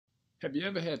Have you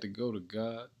ever had to go to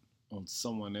God on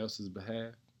someone else's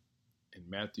behalf? In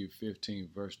Matthew 15,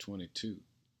 verse 22,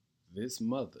 this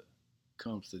mother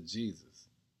comes to Jesus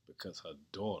because her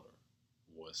daughter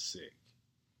was sick.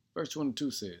 Verse 22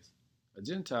 says, a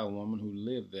Gentile woman who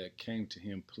lived there came to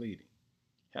him pleading,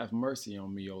 have mercy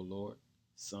on me, O Lord,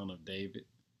 son of David,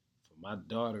 for my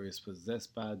daughter is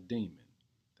possessed by a demon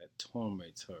that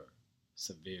torments her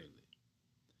severely.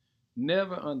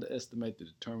 Never underestimate the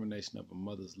determination of a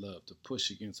mother's love to push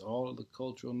against all of the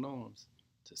cultural norms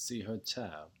to see her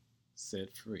child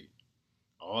set free.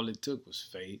 All it took was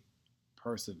faith,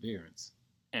 perseverance,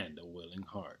 and a willing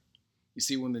heart. You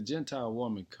see, when the Gentile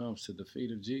woman comes to the feet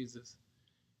of Jesus,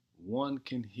 one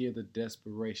can hear the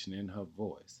desperation in her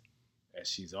voice as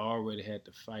she's already had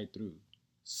to fight through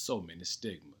so many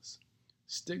stigmas.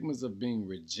 Stigmas of being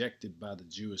rejected by the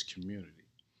Jewish community,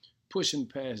 pushing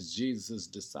past Jesus'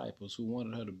 disciples who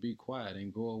wanted her to be quiet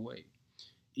and go away,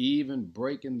 even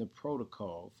breaking the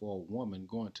protocol for a woman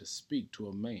going to speak to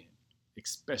a man,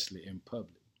 especially in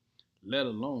public. Let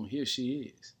alone here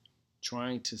she is,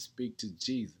 trying to speak to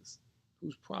Jesus,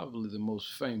 who's probably the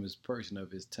most famous person of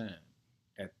his time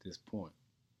at this point.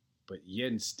 But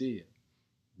yet and still,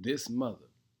 this mother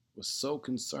was so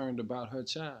concerned about her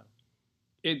child,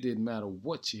 it didn't matter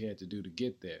what she had to do to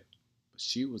get there, but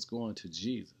she was going to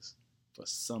Jesus for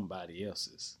somebody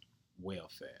else's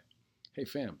welfare. Hey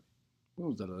family, when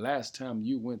was the last time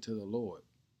you went to the Lord,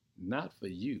 not for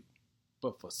you,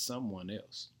 but for someone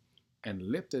else, and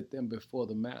lifted them before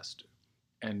the Master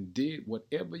and did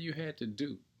whatever you had to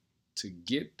do to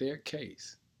get their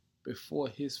case before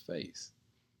his face,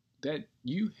 that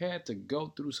you had to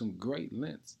go through some great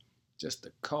lengths just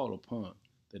to call upon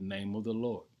the name of the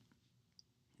Lord?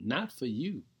 Not for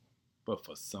you, but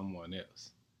for someone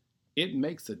else. It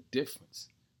makes a difference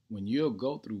when you'll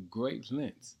go through great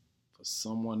lengths for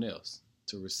someone else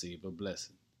to receive a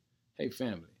blessing. Hey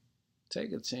family,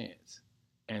 take a chance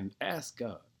and ask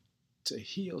God to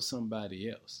heal somebody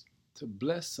else, to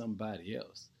bless somebody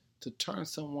else, to turn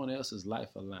someone else's life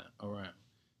around,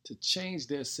 to change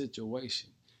their situation.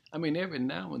 I mean, every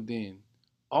now and then,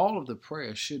 all of the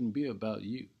prayer shouldn't be about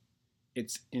you.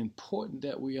 It's important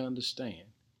that we understand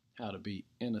how to be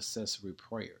intercessory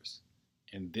prayers.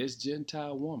 And this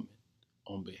Gentile woman,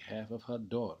 on behalf of her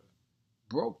daughter,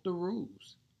 broke the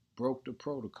rules, broke the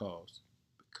protocols,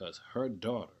 because her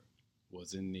daughter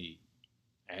was in need.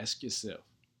 Ask yourself,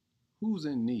 who's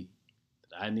in need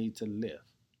that I need to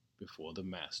lift before the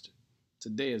Master?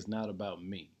 Today is not about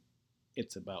me.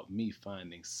 It's about me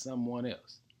finding someone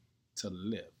else to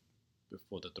lift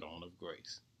before the throne of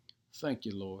grace. Thank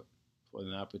you, Lord, for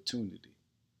an opportunity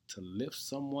to lift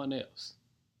someone else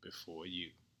before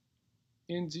you.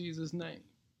 In Jesus' name,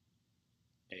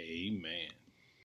 amen.